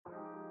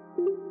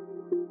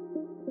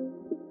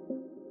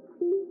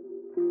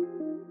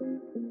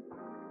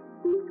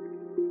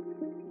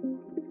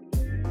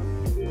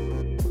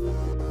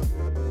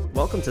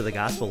Welcome to the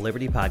Gospel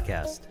Liberty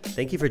Podcast.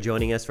 Thank you for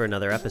joining us for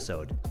another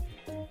episode.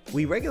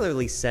 We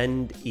regularly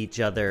send each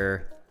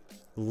other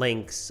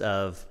links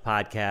of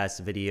podcasts,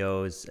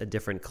 videos,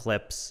 different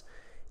clips,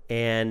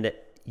 and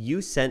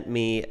you sent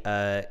me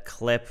a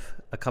clip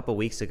a couple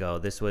weeks ago.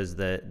 This was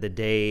the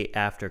day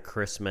after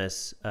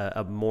Christmas,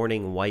 a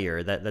Morning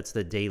Wire. That's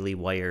the Daily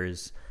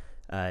Wire's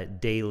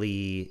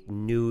daily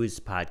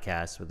news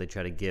podcast where they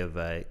try to give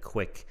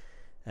quick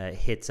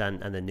hits on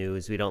the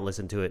news. We don't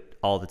listen to it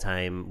all the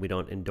time. We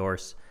don't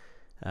endorse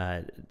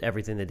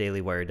everything the Daily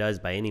Wire does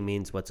by any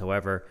means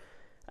whatsoever.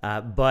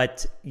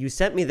 But you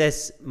sent me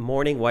this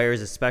Morning Wire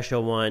is a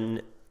special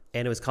one,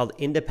 and it was called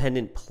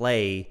Independent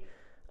Play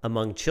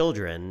Among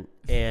Children.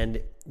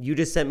 And you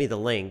just sent me the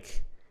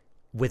link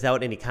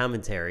without any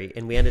commentary,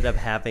 and we ended up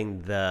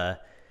having the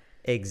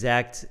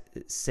exact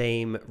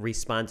same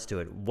response to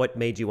it. What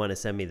made you want to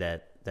send me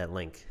that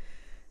link?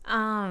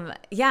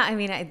 Yeah, I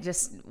mean, I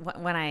just,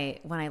 when I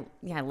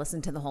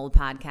listened to the whole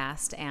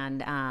podcast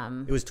and,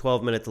 it was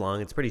 12 minutes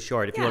long. It's pretty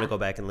short if you want to go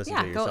back and listen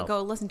to it yourself.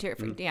 Go listen to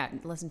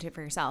it listen to it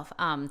for yourself.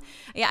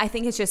 I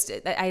think it's just,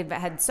 I've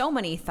had so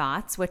many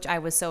thoughts, which I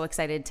was so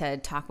excited to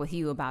talk with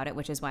you about it,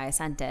 which is why I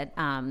sent it.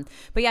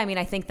 But yeah, I mean,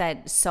 I think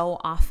that so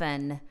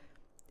often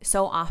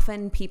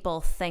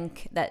people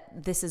think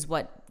that this is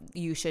what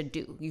you should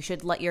do. You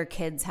should let your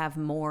kids have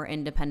more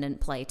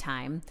independent play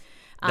time.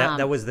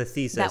 That was the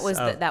thesis. That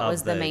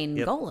was the main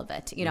goal of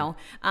it, you know.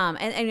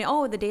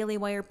 And the Daily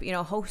Wire,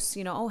 hosts,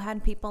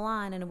 had people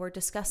on and we're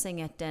discussing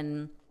it,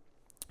 and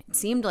it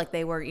seemed like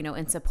they were,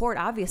 in support.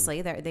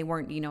 Obviously, they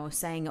weren't,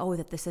 saying,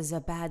 that this is a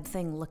bad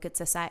thing. Look at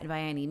society by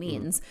any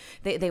means.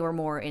 They were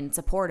more in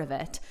support of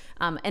it.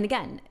 And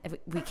again,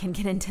 we can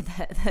get into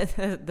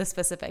the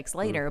specifics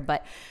later,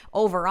 but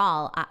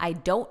overall, I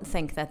don't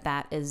think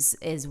that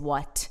is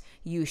what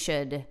you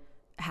should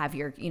have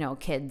your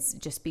kids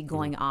just be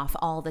going off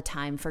all the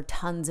time for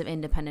tons of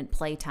independent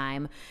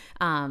playtime,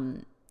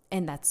 and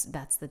that's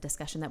the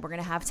discussion that we're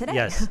going to have today.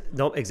 Yes,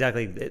 no,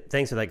 exactly.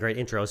 Thanks for that great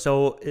intro.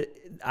 So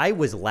I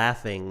was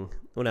laughing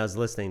when I was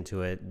listening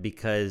to it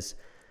because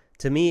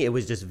to me it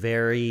was just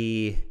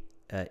very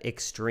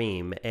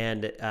extreme,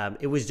 and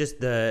it was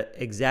just the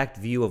exact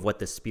view of what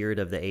the spirit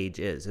of the age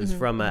is. It was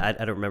from I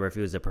don't remember if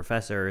he was a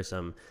professor or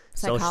some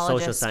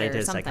social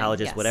scientist,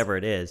 psychologist, yes. Whatever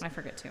it is. I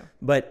forget too.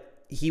 But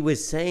he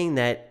was saying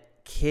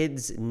that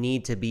kids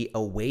need to be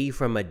away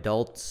from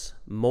adults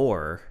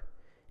more,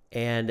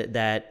 and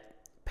that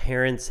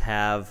parents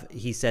have,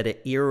 he said, an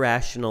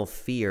irrational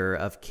fear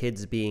of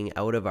kids being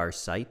out of our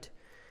sight.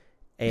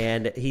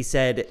 And he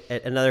said,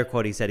 another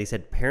quote he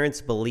said,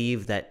 parents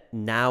believe that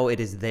now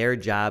it is their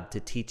job to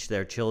teach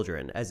their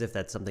children, as if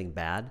that's something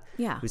bad.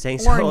 Yeah. He was saying,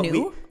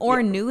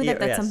 knew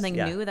that's something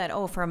new that,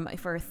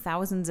 for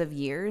thousands of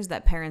years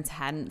that parents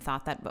hadn't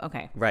thought that.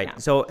 Okay. Right. Yeah.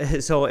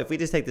 So if we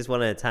just take this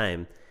one at a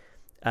time,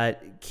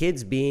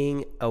 kids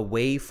being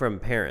away from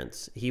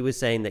parents, he was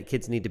saying that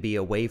kids need to be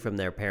away from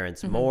their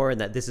parents more, and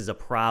that this is a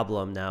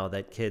problem now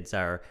that kids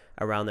are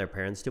around their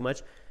parents too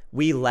much.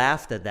 We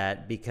laughed at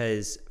that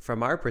because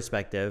from our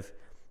perspective,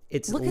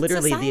 it's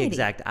literally the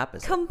exact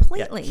opposite.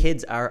 Completely. Yeah,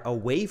 kids are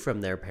away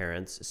from their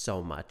parents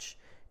so much.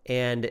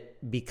 And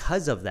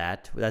because of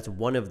that, that's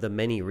one of the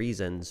many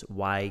reasons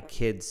why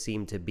kids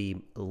seem to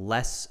be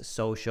less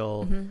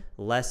social,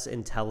 less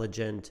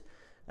intelligent,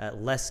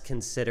 less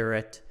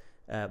considerate,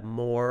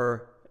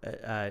 more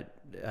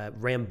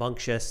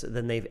rambunctious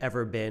than they've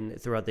ever been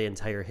throughout the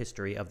entire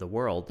history of the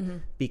world,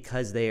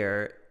 because they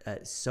are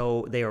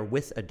they are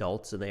with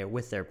adults and they are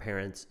with their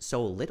parents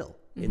so little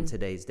in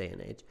today's day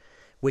and age,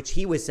 which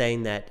he was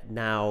saying that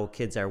now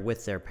kids are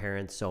with their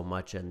parents so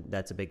much, and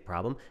that's a big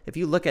problem. If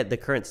you look at the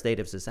current state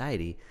of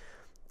society,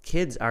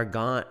 kids are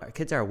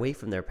away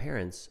from their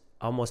parents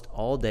almost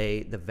all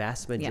day, the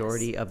vast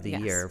majority of the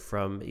year,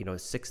 from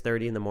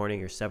 6:30 in the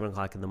morning or 7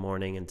 o'clock in the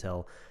morning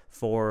until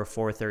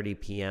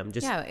 4:30 p.m.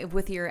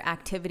 With your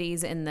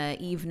activities in the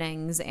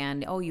evenings,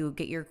 and you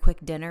get your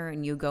quick dinner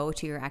and you go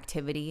to your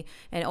activity,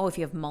 and if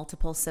you have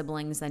multiple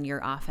siblings, then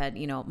you're off at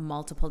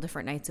multiple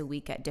different nights a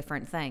week at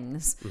different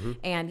things.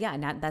 And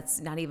that's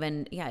not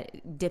even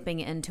dipping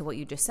into what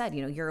you just said.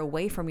 You're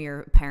away from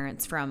your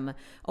parents from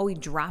we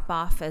drop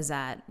off is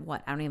at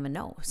what, I don't even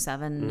know,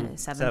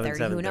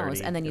 7:30, who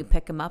knows, and then you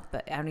pick them up,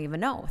 but I don't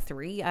even know,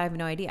 3, I have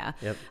no idea.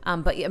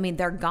 But I mean,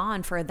 they're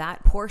gone for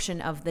that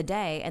portion of the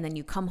day, and then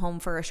you come home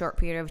for a short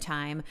period of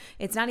time.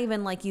 It's not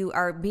even like you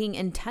are being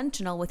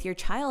intentional with your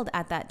child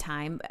at that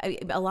time,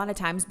 a lot of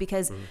times,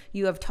 because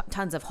you have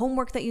tons of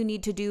homework that you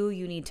need to do.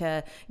 You need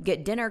to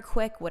get dinner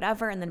quick,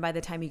 whatever, and then by the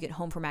time you get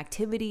home from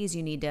activities,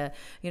 you need to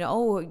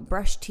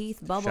brush teeth,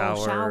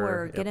 bubble,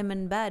 shower, get him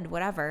in bed,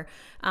 whatever.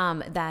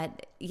 The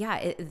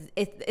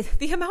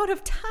amount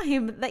of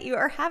time that you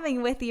are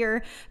having with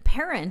your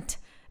parent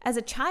as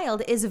a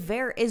child is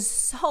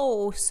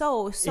so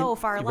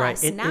far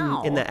less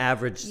now in the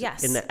average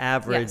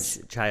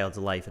child's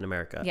life in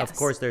America. Yes. Of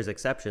course, there's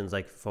exceptions,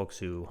 like folks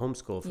who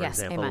homeschool, for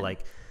example, amen.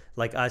 like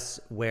like us,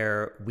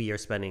 where we are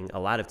spending a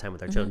lot of time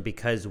with our children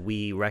because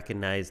we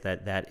recognize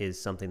that that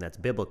is something that's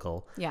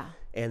biblical. Yeah.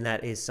 And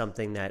that is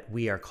something that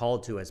we are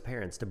called to as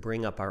parents, to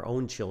bring up our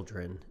own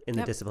children in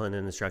the discipline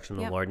and instruction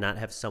of the Lord, not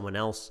have someone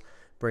else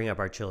bring up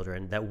our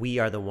children, that we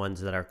are the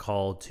ones that are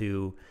called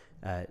to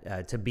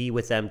be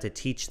with them, to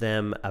teach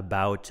them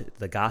about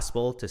the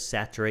gospel, to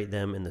saturate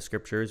them in the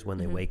scriptures when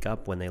they wake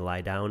up, when they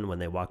lie down, when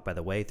they walk by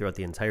the way, throughout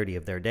the entirety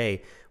of their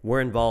day.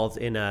 We're involved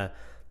in a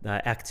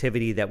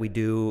activity that we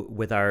do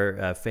with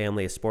our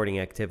family, a sporting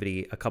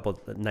activity, a couple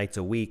nights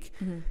a week.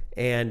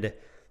 And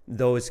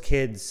those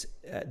kids,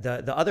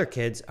 the other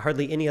kids,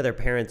 hardly any other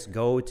parents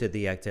go to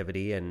the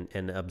activity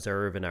and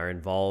observe and are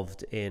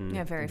involved in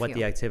what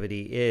the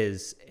activity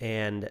is.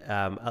 And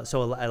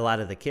so a lot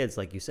of the kids,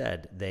 like you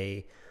said,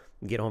 they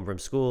get home from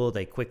school,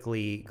 they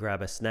quickly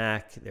grab a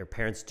snack, their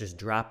parents just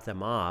drop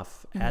them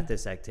off at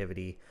this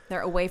activity.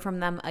 They're away from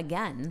them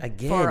again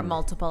for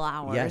multiple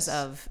hours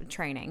of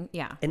training.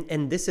 Yeah.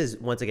 And this is,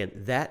 once again,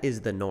 that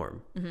is the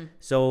norm.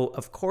 So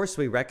of course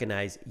we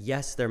recognize,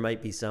 yes, there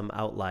might be some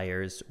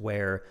outliers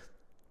where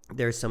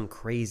there's some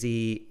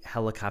crazy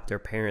helicopter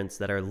parents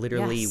that are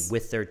literally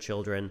with their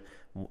children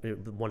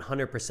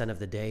 100% of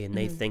the day, and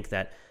they think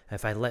that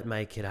if I let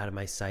my kid out of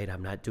my sight,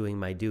 I'm not doing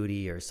my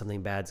duty, or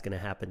something bad's going to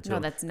happen to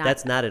them.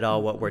 That's not at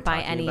all what we're talking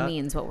about. By any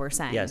means what we're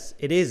saying. Yes,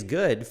 it is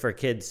good for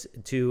kids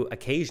to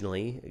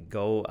occasionally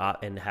go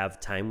out and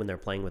have time when they're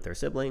playing with their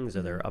siblings,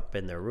 or they're up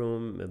in their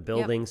room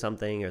building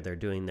something, or they're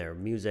doing their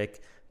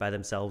music by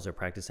themselves, or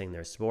practicing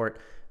their sport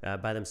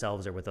by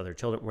themselves, or with other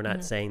children. We're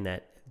not saying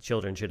that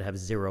children should have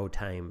zero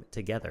time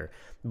together.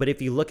 But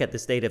if you look at the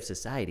state of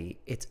society,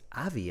 it's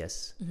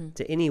obvious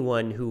to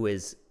anyone who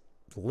is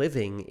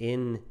living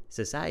in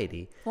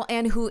society. Well,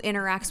 and who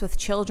interacts with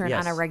children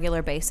on a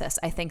regular basis.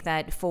 I think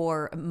that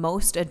for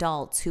most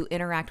adults who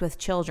interact with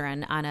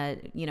children on a,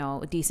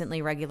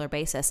 decently regular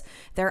basis,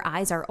 their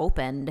eyes are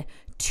opened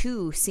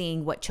to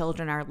seeing what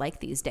children are like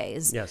these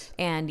days. Yes.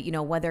 And,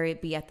 whether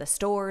it be at the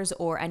stores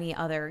or any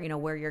other,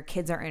 where your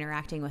kids are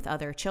interacting with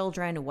other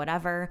children,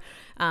 whatever.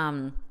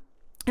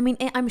 I mean,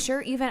 I'm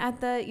sure even at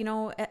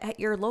the, at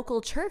your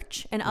local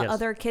church and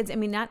other kids, I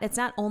mean, it's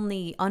not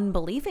only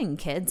unbelieving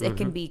kids, it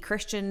can be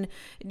Christian,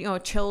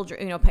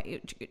 children,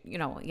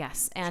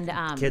 yes.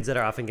 And, kids that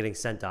are often getting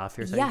sent off,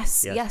 you're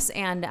saying? Yes.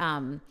 And,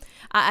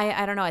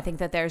 I don't know. I think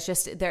that there's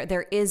just,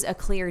 there is a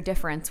clear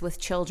difference with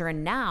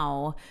children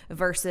now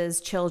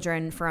versus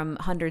children from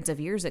hundreds of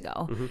years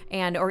ago,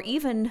 or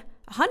even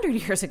 100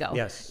 years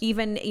ago,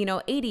 even,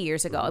 80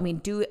 years ago. I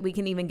mean, we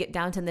can even get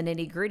down to the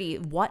nitty gritty,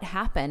 what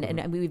happened.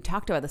 And we've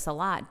talked about this a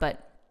lot,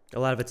 but a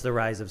lot of it's the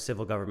rise of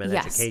civil government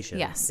education.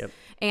 Yes. Yep.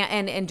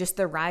 And just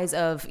the rise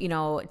of,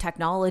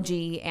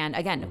 technology. And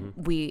again,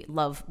 we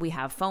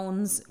have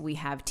phones, we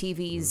have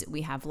TVs,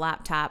 we have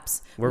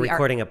laptops. We're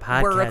recording a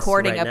podcast. We're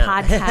recording right a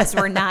now. podcast.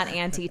 We're not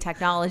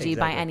anti-technology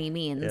by any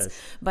means.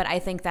 But I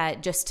think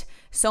that just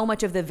so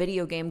much of the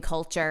video game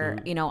culture,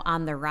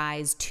 on the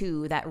rise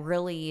too, that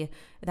really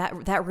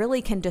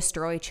can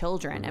destroy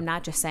children. I'm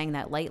not just saying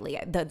that lightly.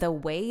 The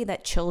way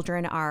that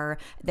children are,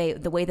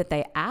 the way that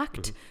they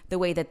act, the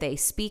way that they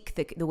speak,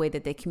 the way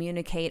that they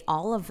communicate,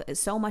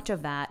 so much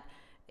of that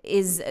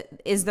is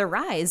the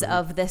rise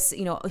of this,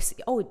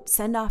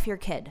 send off your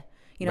kid.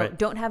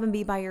 Don't have him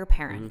be by your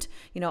parent.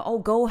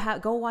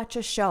 Go watch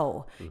a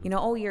show.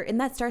 And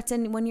that starts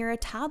when you're a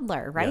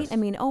toddler, right? Yes. I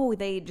mean,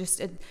 they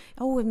just,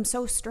 I'm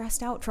so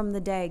stressed out from the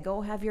day.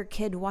 Go have your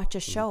kid watch a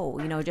show.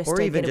 Just or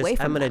to even get away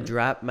from I'm going to them.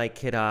 drop my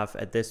kid off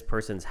at this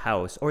person's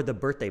house, or the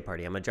birthday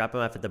party. I'm going to drop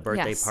him off at the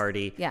birthday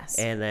party. Yes.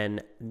 And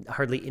then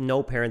hardly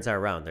no parents are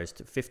around. There's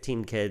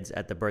 15 kids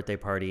at the birthday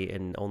party,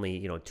 and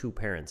only 2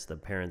 parents, the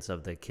parents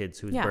of the kids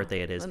whose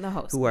birthday it is, and the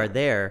host, who are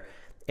there.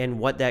 And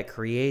what that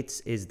creates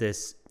is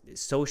this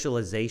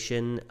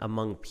socialization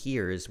among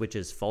peers, which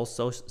is false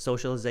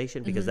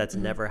socialization, because that's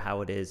never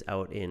how it is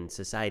out in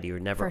society. You're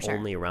never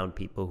only around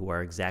people who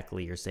are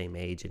exactly your same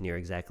age and your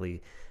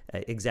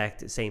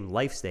exact same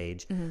life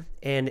stage.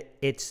 And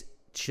it's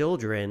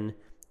children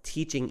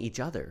teaching each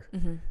other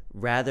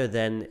rather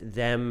than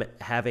them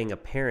having a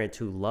parent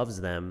who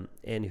loves them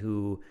and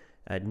who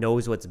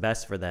knows what's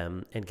best for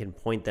them and can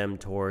point them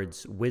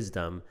towards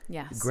wisdom,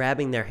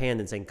 grabbing their hand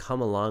and saying,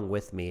 come along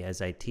with me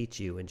as I teach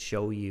you and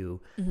show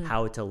you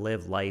how to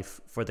live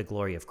life for the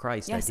glory of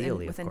Christ,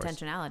 ideally, with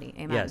intentionality.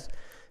 Amen. Yes.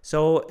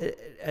 So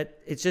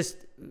it's just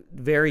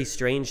very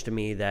strange to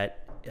me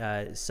that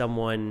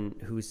someone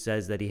who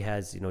says that he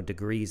has,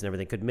 degrees and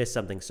everything could miss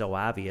something so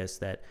obvious,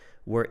 that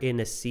we're in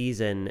a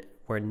season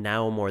where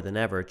now more than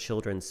ever,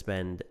 children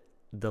spend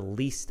the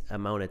least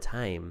amount of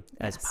time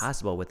as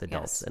possible with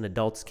adults, and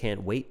adults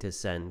can't wait to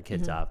send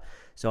kids off.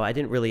 So I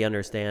didn't really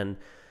understand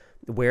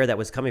where that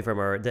was coming from,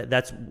 or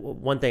that's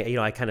one thing,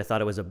 I kind of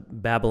thought it was a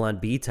Babylon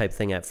Bee type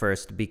thing at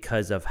first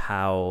because of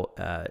how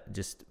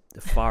just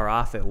far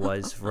off it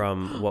was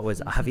from what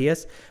was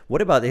obvious.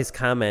 What about his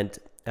comment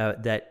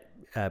that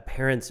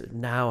parents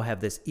now have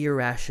this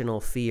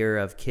irrational fear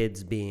of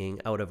kids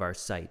being out of our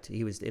sight.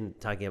 He was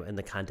talking about in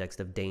the context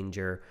of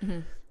danger,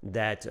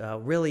 that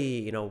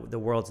really, the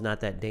world's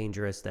not that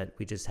dangerous, that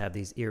we just have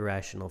these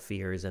irrational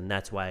fears. And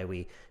that's why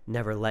we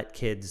never let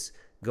kids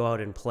go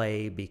out and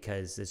play,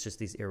 because it's just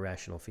these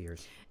irrational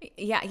fears.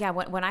 Yeah.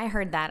 When I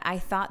heard that, I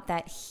thought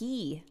that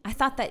he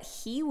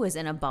was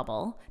in a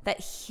bubble,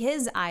 that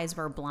his eyes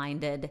were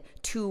blinded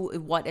to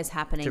what is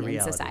happening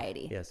in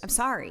society. Yes. I'm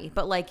sorry,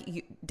 but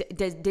like,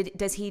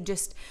 does he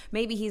just,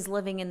 maybe he's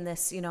living in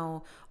this,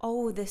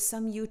 this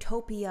some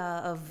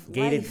utopia of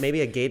gated, life.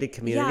 Maybe a gated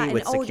community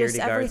with security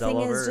guards all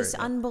over. Everything is just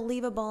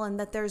unbelievable, and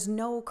that there's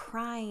no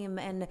crime,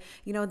 and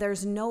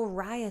there's no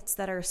riots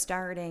that are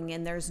starting,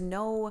 and there's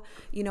no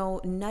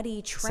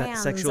nutty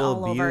trans sexual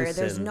all over. abuse,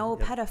 There's no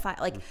pedophile.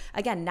 Like,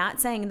 again,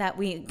 not saying that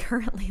we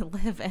currently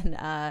live in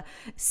a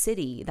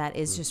city that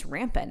is just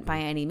rampant by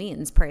any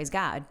means, praise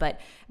God,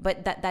 but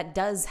that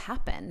does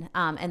happen,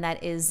 and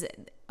that is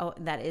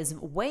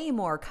way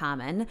more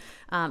common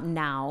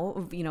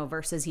now,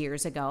 versus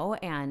years ago,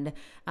 and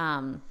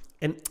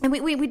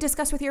we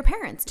discussed with your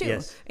parents too.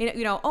 Yes.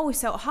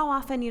 So how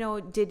often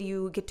did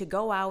you get to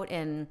go out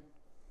and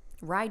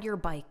ride your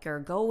bike or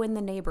go in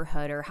the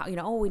neighborhood, or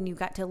how, when you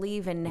got to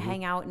leave and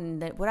hang out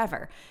and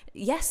whatever.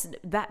 Yes,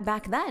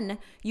 back then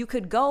you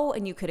could go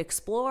and you could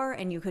explore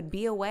and you could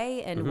be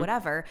away and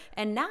whatever.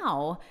 And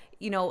now,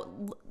 you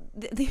don't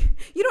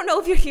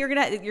know if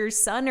your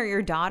son or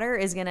your daughter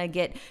is gonna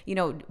get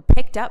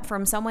picked up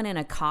from someone in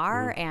a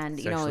car and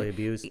sexually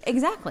abused.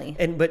 Exactly.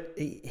 But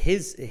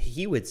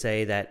he would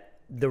say that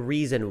the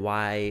reason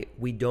why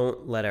we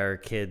don't let our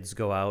kids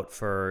go out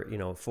for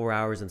 4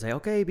 hours and say,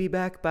 okay, be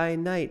back by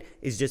night,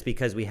 is just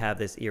because we have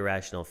this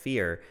irrational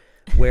fear.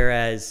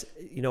 Whereas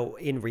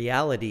in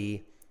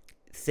reality,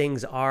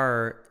 things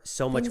are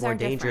so much more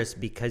dangerous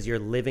because you're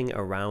living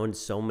around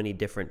so many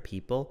different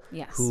people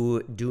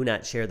who do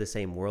not share the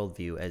same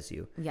worldview as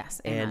you.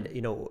 Yes. And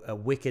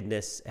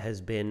wickedness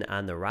has been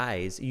on the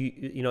rise.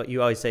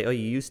 You always say, oh,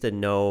 you used to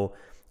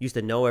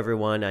know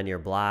everyone on your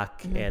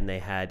block, and they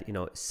had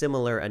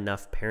similar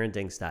enough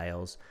parenting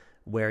styles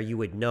where you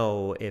would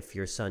know if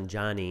your son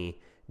Johnny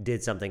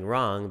did something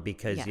wrong,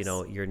 because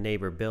your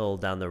neighbor Bill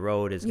down the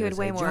road is going to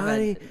say,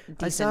 Johnny,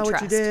 I saw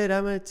what you did,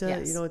 I'm going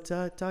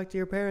to talk to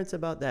your parents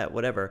about that,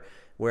 whatever.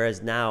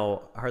 Whereas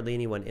now hardly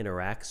anyone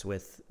interacts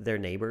with their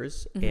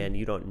neighbors, and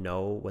you don't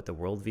know what the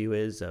worldview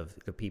is of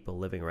the people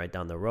living right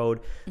down the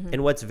road.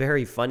 And what's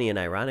very funny and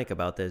ironic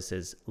about this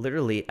is,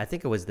 literally, I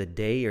think it was the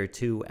day or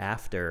two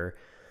after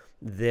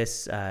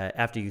this,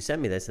 after you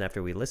sent me this and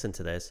after we listened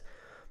to this,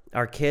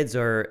 our kids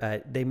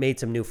they made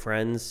some new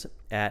friends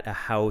at a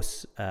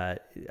house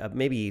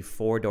maybe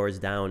 4 doors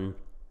down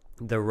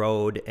the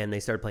road, and they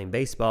started playing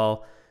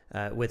baseball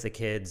with the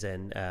kids.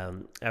 And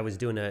I was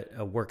doing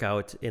a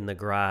workout in the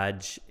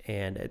garage,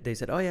 and they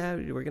said, oh yeah,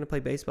 we're gonna play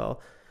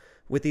baseball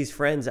with these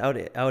friends out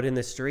in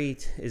the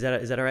street. Is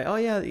that all right? Oh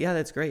yeah,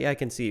 that's great. Yeah, I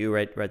can see you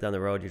right down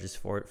the road. You're just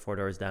four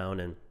doors down.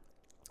 And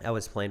I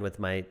was playing with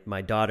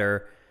my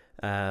daughter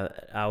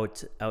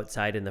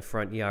outside in the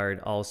front yard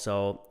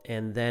also.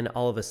 And then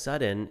all of a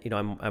sudden,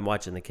 I'm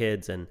watching the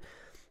kids, and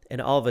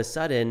all of a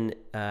sudden,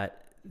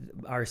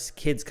 our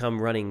kids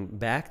come running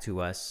back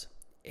to us,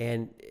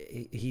 and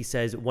he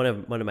says, one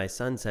of my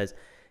sons says,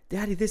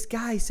 Daddy, this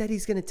guy said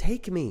he's going to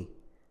take me.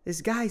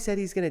 This guy said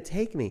he's going to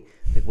take me.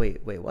 Like,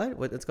 wait,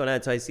 what's going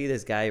on? So I see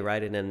this guy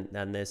riding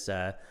on this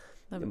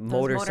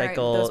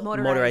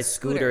motorized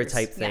scooter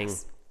type thing.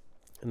 Yes.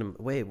 And I'm,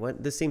 wait,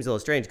 what? This seems a little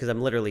strange, because I'm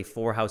literally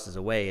 4 houses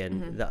away,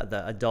 and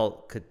the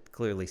adult could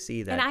clearly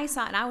see that. And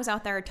I was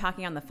out there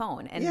talking on the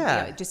phone,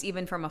 and just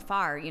even from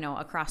afar,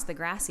 across the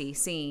grassy,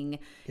 seeing,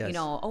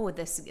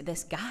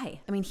 this guy.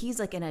 I mean, he's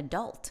like an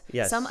adult.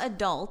 Yes. Some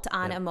adult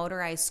on a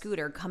motorized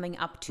scooter coming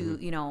up to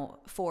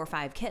 4 or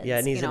 5 kids. Yeah,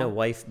 and he's in a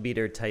wife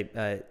beater type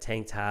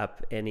tank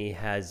top, and he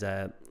has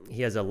a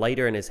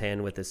lighter in his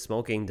hand with a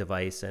smoking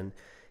device, and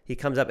he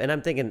comes up, and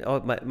I'm thinking,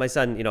 oh, my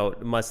son,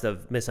 must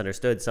have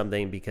misunderstood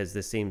something, because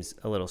this seems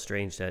a little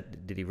strange.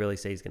 Did he really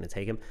say he's going to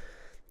take him?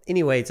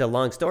 Anyway, it's a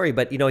long story,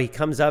 but, he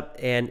comes up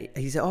and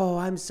he said, oh,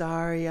 I'm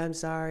sorry.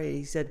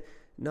 He said,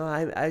 no,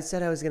 I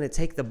said I was going to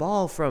take the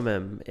ball from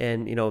him.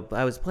 And,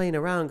 I was playing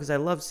around because I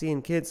love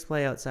seeing kids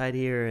play outside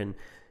here. And,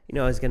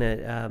 I was going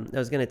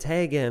to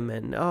tag him,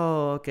 and,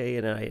 oh, okay.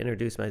 And I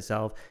introduced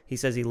myself. He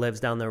says he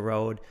lives down the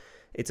road.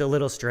 It's a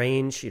little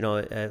strange,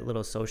 a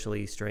little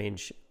socially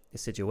strange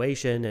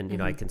situation,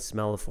 and I can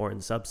smell a foreign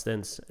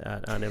substance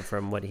on him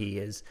from what he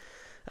is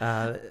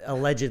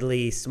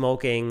allegedly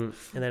smoking.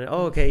 And then,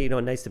 oh, okay,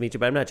 nice to meet you,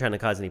 but I'm not trying to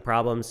cause any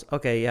problems.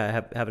 Okay,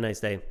 yeah, have a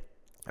nice day.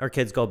 Our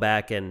kids go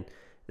back and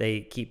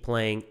they keep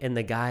playing, and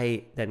the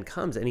guy then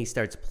comes and he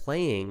starts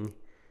playing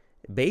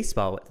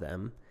baseball with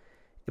them.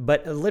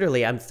 But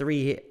literally, I'm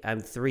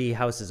three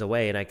houses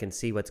away, and I can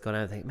see what's going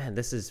on. I think, man,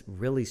 this is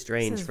really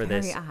strange for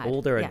this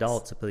older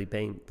adult to be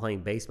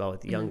playing baseball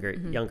with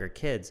younger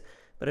kids.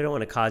 But I don't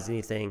want to cause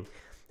anything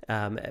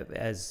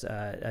as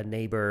a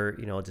neighbor,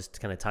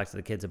 just kind of talk to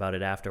the kids about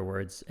it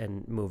afterwards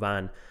and move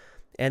on.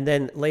 And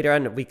then later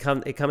on, they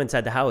come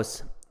inside the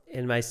house,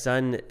 and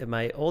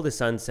my oldest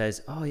son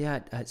says, "Oh yeah,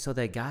 so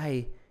that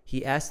guy,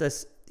 he asked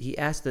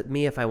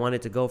me if I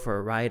wanted to go for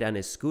a ride on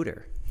his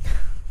scooter."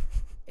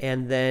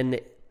 And then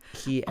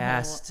he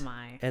asked,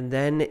 and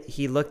then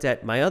he looked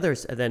at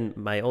then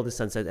my oldest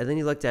son said, and then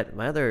he looked at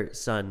my other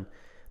son,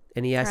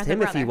 and he asked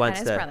him if he wants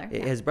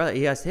his brother,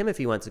 he asked him if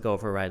he wants to go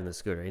for a ride on the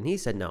scooter, and he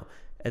said no.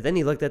 And then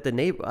he looked at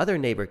the other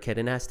neighbor kid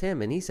and asked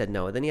him, and he said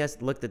no. And then he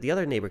looked at the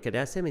other neighbor kid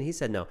and asked him, and he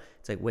said no.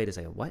 It's like, wait a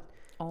second, what?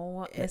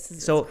 Oh, this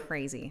is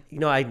crazy.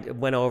 I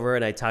went over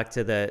and I talked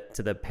to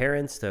the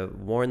parents to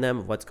warn them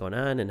of what's going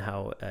on and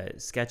how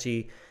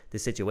sketchy the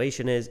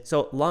situation is.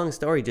 So long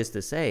story just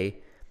to say,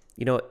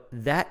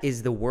 that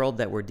is the world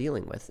that we're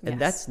dealing with. And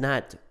that's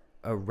not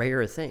a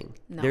rare thing.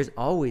 No. There's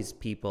always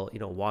people,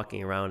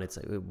 walking around. It's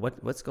like,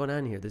 what's going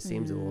on here? This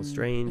seems a little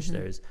strange. Mm-hmm.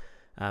 There's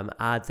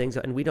odd things.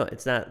 And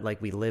it's not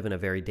like we live in a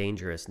very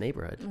dangerous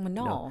neighborhood.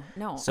 No.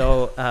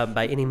 So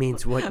by any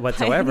means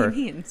whatsoever. By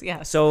any means,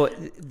 yes. So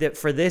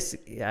for this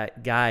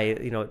guy,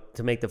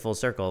 to make the full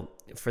circle,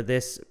 for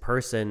this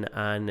person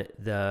on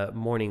the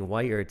Morning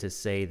Wire to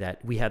say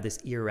that we have this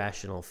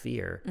irrational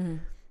fear, mm-hmm.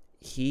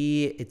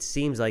 It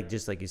seems like,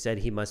 just like you said,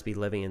 he must be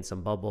living in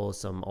some bubble,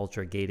 some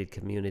ultra gated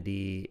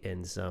community,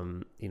 and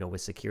some, with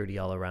security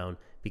all around,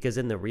 because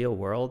in the real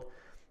world,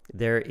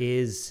 there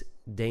is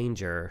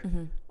danger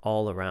mm-hmm.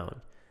 all around,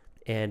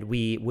 and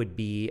we would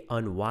be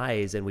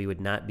unwise and we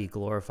would not be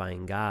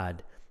glorifying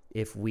God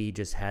if we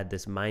just had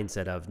this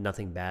mindset of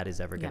nothing bad is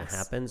ever going to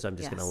happen. So I'm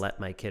just going to let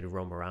my kid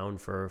roam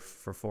around for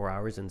 4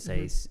 hours and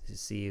say, mm-hmm.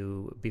 see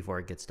you before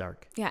it gets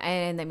dark. Yeah.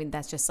 And I mean,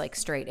 that's just like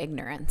straight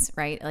ignorance,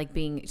 right? Like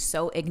being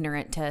so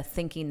ignorant to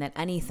thinking that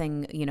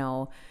anything,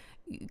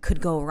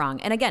 could go wrong.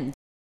 And again,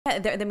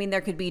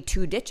 there could be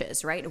two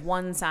ditches, right?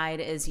 One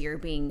side is you're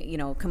being,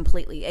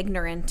 completely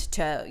ignorant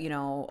to,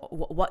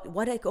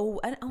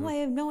 I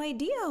have no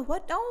idea.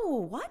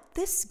 What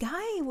this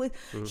guy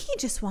he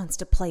just wants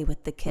to play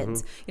with the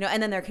kids, mm-hmm.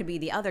 And then there could be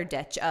the other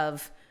ditch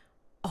of,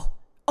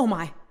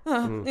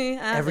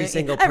 every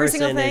single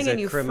thing,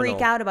 and you criminal.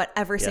 Freak out about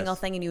every single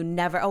thing, and you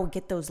never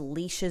get those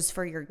leashes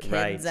for your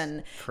kids,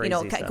 and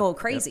go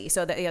crazy. Yep.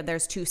 So that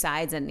there's two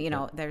sides, and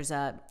there's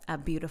a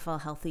beautiful,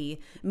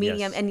 healthy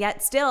medium, and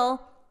yet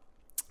still.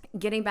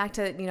 Getting back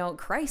to,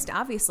 Christ,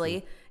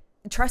 obviously,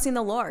 trusting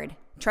the Lord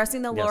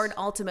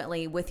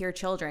ultimately with your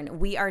children.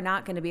 We are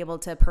not going to be able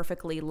to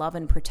perfectly love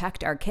and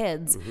protect our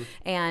kids.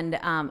 Mm-hmm.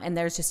 And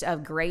there's just a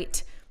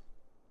great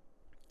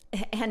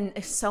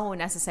and so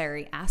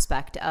necessary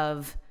aspect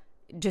of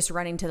just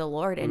running to the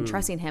Lord and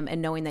trusting him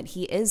and knowing that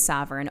he is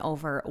sovereign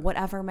over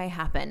whatever may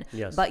happen.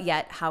 Yes. But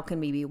yet, how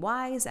can we be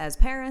wise as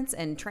parents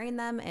and train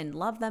them and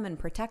love them and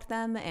protect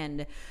them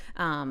and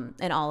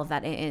all of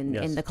that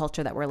in the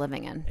culture that we're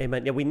living in?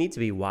 Amen. Yeah, we need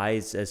to be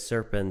wise as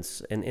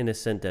serpents and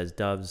innocent as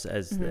doves,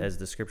 as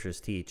the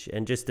scriptures teach.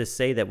 And just to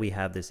say that we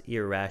have this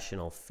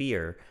irrational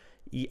fear,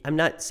 I'm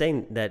not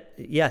saying that,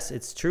 yes,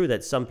 it's true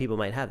that some people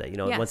might have that.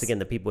 Once again,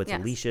 the people with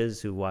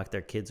leashes who walk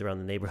their kids around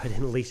the neighborhood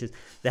in leashes,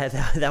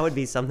 that would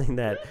be something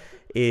that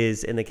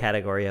is in the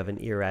category of an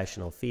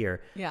irrational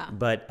fear. Yeah.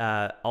 But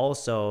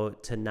also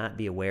to not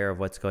be aware of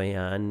what's going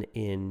on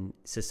in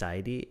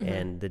society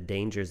and the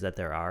dangers that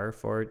there are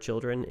for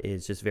children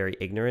is just very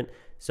ignorant.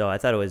 So I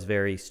thought it was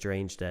very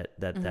strange that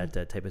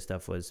type of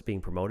stuff was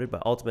being promoted.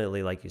 But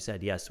ultimately, like you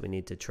said, yes, we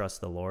need to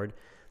trust the Lord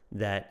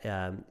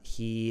that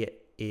he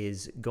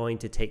is going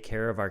to take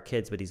care of our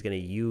kids, but he's going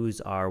to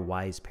use our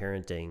wise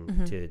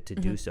parenting to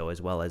do so,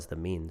 as well as the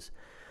means.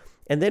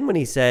 And then when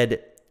he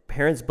said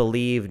parents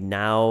believe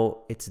now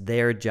it's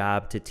their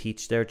job to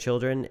teach their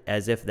children,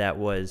 as if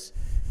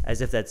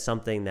that's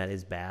something that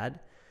is bad,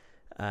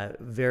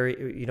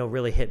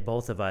 really hit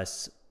both of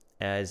us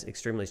as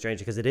extremely strange,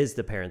 because it is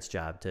the parents'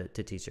 job to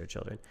teach their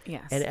children.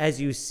 Yes. And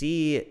as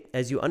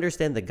you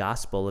understand the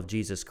gospel of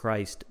Jesus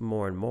Christ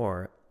more and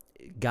more,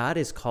 God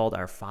is called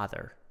our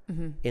Father.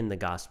 In the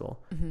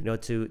gospel,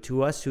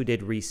 to us who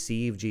did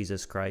receive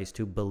Jesus Christ,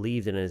 who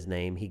believed in his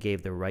name, he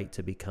gave the right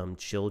to become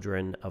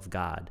children of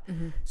God.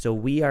 So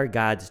we are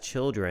God's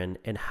children,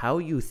 and how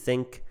you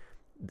think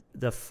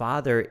the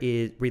Father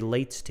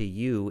relates to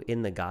you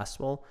in the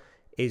gospel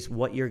is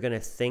what you're going to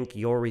think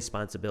your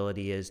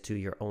responsibility is to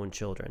your own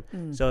children.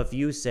 So if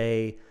you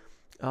say,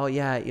 oh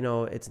yeah,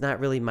 it's not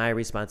really my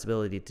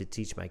responsibility to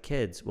teach my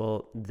kids,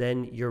 well,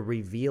 then you're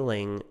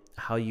revealing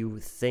how you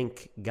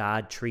think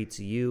God treats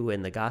you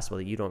in the gospel,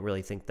 that you don't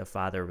really think the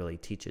Father really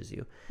teaches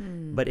you.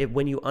 But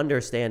when you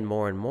understand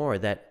more and more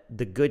that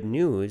the good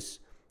news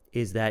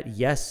is that,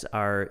 yes,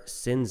 our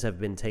sins have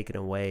been taken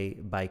away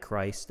by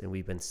Christ, and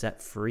we've been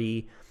set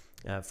free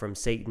from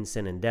Satan,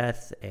 sin, and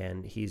death,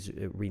 and he's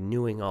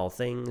renewing all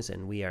things,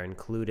 and we are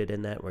included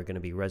in that. We're going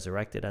to be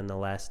resurrected on the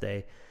last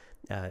day,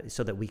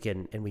 so that we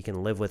can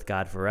live with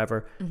God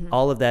forever.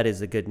 All of that is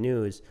the good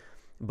news.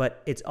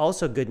 But it's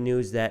also good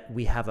news that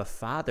we have a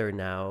Father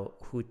now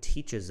who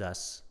teaches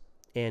us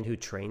and who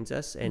trains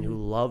us and who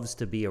loves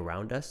to be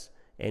around us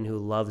and who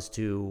loves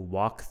to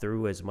walk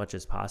through as much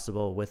as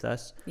possible with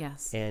us.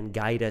 Yes. And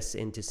guide us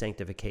into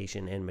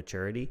sanctification and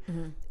maturity.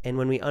 And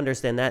when we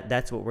understand that,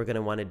 that's what we're going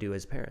to want to do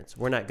as parents.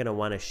 We're not going to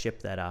want to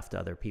ship that off to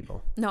other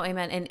people. No,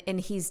 amen. And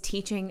he's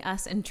teaching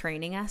us and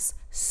training us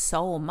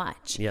so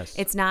much. Yes.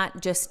 It's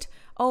not just,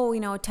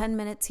 10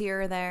 minutes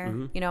here or there,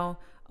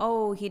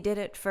 he did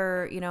it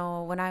for,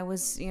 when I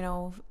was,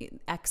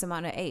 X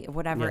amount of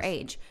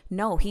age.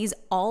 No, he's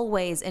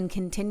always and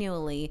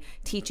continually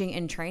teaching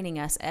and training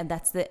us. And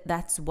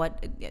that's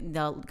what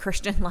the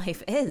Christian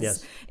life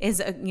is,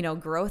 is,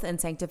 growth and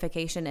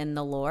sanctification in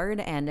the Lord.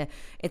 And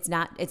it's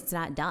not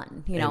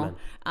done,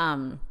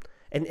 And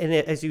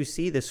as you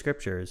see the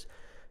scriptures,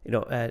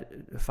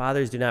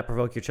 fathers, do not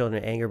provoke your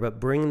children to anger, but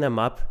bring them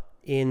up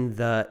in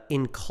the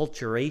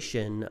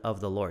enculturation of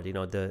the Lord,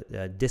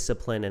 the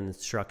discipline and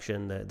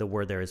instruction. The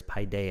word there is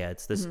paideia.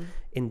 It's this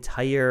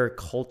entire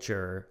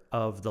culture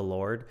of the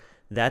Lord.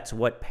 That's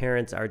what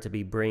parents are to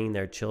be bringing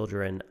their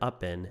children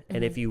up in.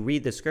 And if you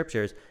read the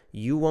scriptures,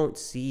 you won't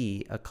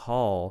see a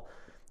call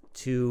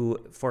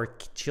for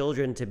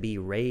children to be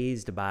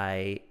raised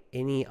by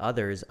any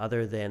others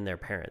other than their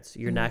parents.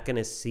 You're not going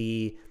to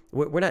see.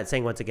 We're not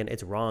saying, once again,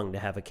 it's wrong to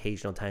have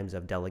occasional times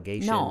of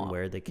delegation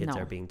where the kids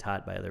are being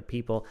taught by other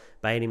people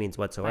by any means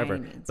whatsoever.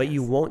 But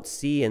you won't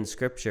see in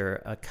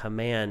Scripture a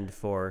command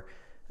for,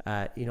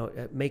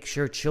 make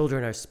sure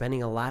children are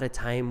spending a lot of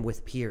time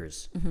with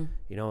peers.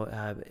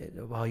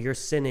 While you're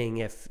sinning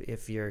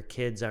if your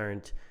kids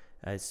aren't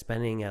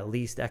spending at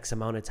least X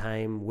amount of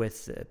time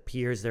with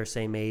peers their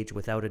same age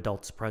without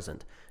adults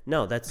present.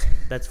 No,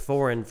 that's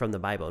foreign from the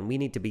Bible. And we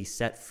need to be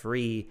set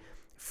free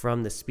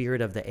from the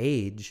spirit of the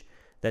age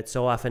that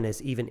so often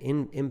has even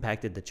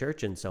impacted the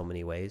church in so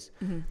many ways,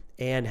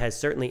 and has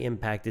certainly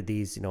impacted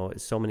these,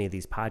 so many of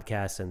these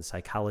podcasts and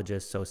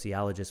psychologists,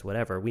 sociologists,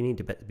 whatever. We need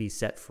to be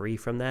set free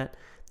from that.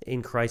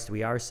 In Christ,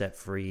 we are set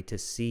free to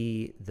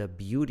see the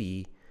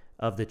beauty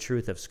of the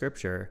truth of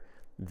Scripture,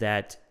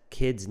 that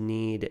kids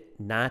need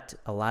not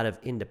a lot of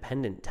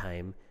independent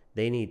time.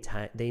 They need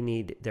time. They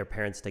need their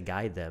parents to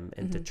guide them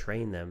and to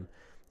train them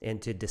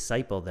and to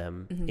disciple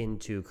them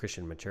into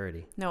Christian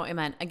maturity. No,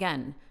 amen.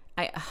 Again,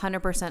 I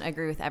 100%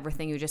 agree with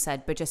everything you just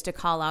said, but just to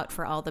call out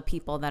for all the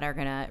people that are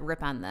going to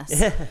rip on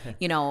this,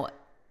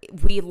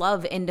 we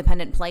love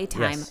independent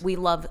playtime. Yes. We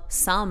love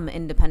some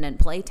independent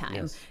playtime.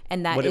 Yes.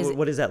 And that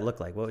what does that look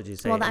like? What would you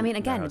say? Well,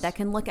 again, that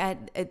can look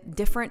at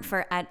different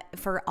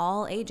for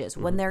all ages.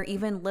 When they're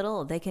even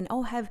little, they can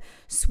have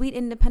sweet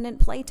independent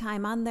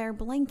playtime on their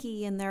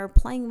blankie, and they're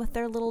playing with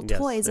their little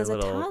toys as a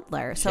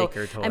toddler. So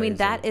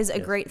that is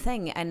a great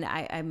thing, and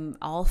I'm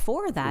all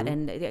for that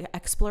and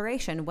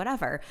exploration,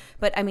 whatever.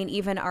 But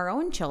even our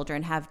own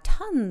children have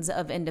tons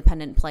of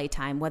independent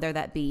playtime, whether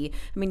that be,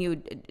 you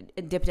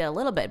dipped it a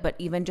little bit, but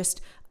even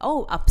just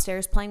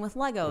upstairs playing with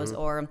Legos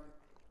or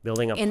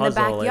building a in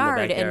puzzle the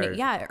backyard. and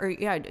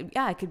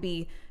it could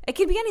be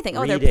anything.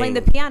 Reading. They're playing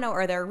the piano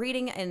or they're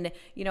reading, and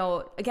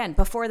again,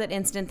 before that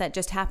incident that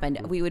just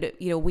happened, we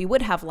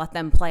would have let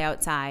them play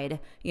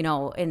outside,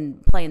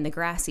 and play in the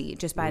grassy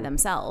just by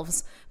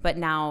themselves. But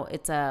now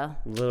it's a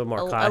little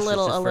more cautious,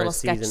 a little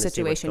sketch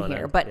situation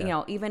here. But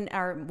even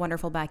our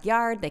wonderful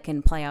backyard, they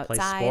can play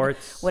outside,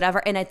 sports,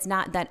 whatever. And it's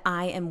not that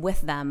I am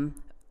with them.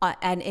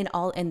 And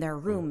in their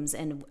rooms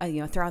and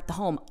throughout the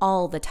home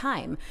all the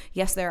time.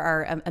 Yes, there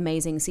are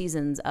amazing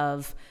seasons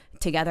of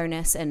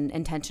togetherness and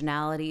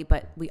intentionality,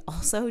 but we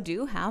also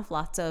do have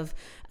lots of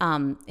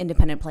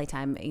independent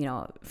playtime,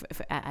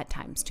 at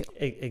times too.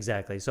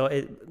 Exactly.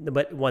 So,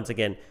 but once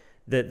again,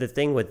 the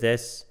thing with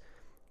this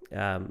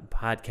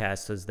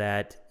podcast is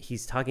that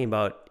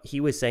he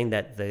was saying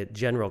that the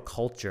general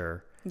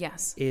culture,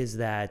 is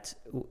that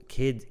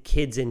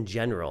kids in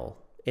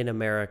general in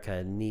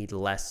America need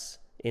less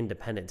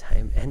independent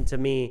time. And to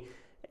me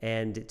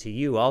and to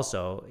you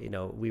also,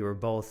 we were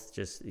both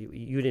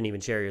you didn't even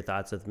share your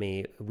thoughts with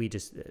me. We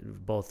just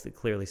both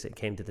clearly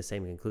came to the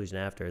same conclusion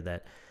after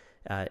that.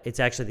 It's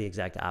actually the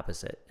exact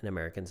opposite in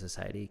American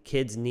society.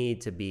 Kids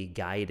need to be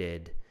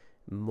guided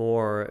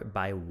more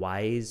by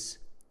wise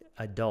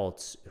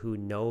adults who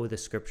know the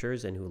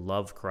scriptures and who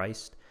love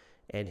Christ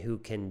and who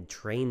can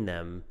train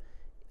them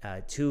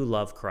to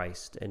love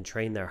Christ and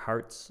train their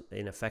hearts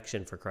in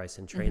affection for Christ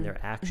and train their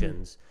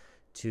actions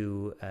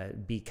to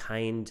be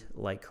kind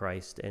like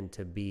Christ and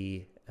to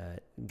be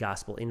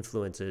gospel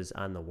influences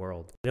on the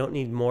world. We don't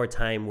need more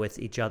time with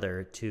each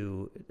other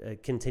to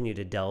continue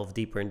to delve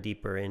deeper and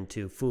deeper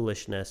into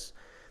foolishness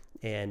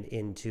and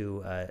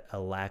into a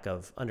lack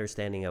of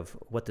understanding of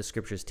what the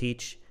scriptures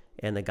teach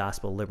and the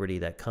gospel liberty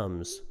that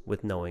comes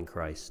with knowing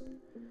Christ.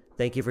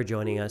 Thank you for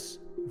joining us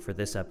for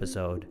this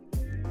episode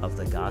of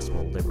the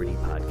Gospel Liberty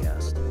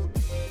Podcast.